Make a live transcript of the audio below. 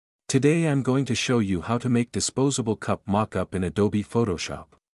Today I'm going to show you how to make disposable cup mockup in Adobe Photoshop.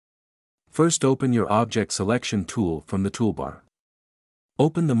 First, open your object selection tool from the toolbar.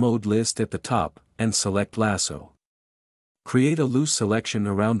 Open the mode list at the top, and select lasso. Create a loose selection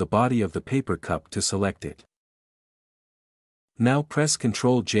around the body of the paper cup to select it. Now press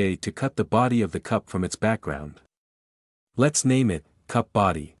Ctrl J to cut the body of the cup from its background. Let's name it Cup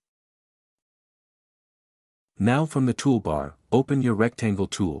Body. Now from the toolbar, open your rectangle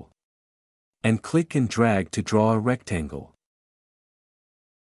tool. And click and drag to draw a rectangle.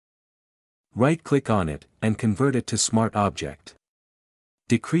 Right-click on it, and convert it to Smart Object.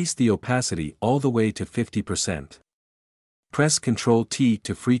 Decrease the opacity all the way to 50%. Press Ctrl T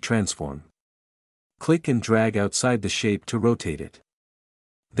to free transform. Click and drag outside the shape to rotate it.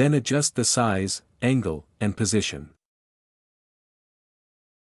 Then adjust the size, angle, and position.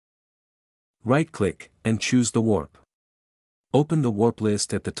 Right-click, and choose the warp. Open the warp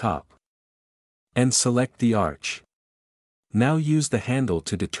list at the top. And select the arch. Now use the handle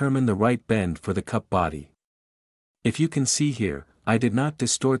to determine the right bend for the cup body. If you can see here, I did not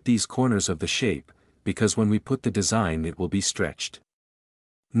distort these corners of the shape, because when we put the design it will be stretched.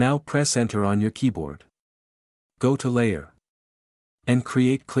 Now press Enter on your keyboard. Go to Layer. And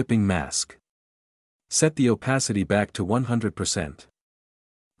create Clipping Mask. Set the opacity back to 100%.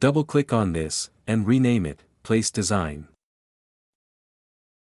 Double-click on this, and rename it, Place Design.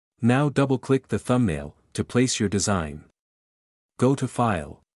 Now double-click the thumbnail, to place your design. Go to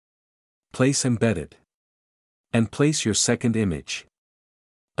File. Place Embedded. And place your second image.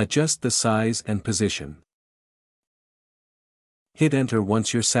 Adjust the size and position. Hit Enter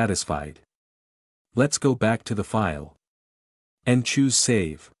once you're satisfied. Let's go back to the file. And choose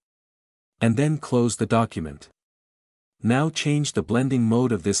Save. And then close the document. Now change the blending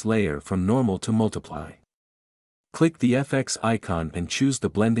mode of this layer from normal to multiply. Click the FX icon and choose the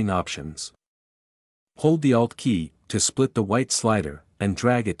blending options. Hold the Alt key to split the white slider and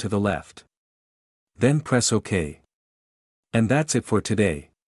drag it to the left. Then press OK. And that's it for today.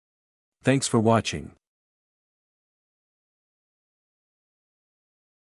 Thanks for watching.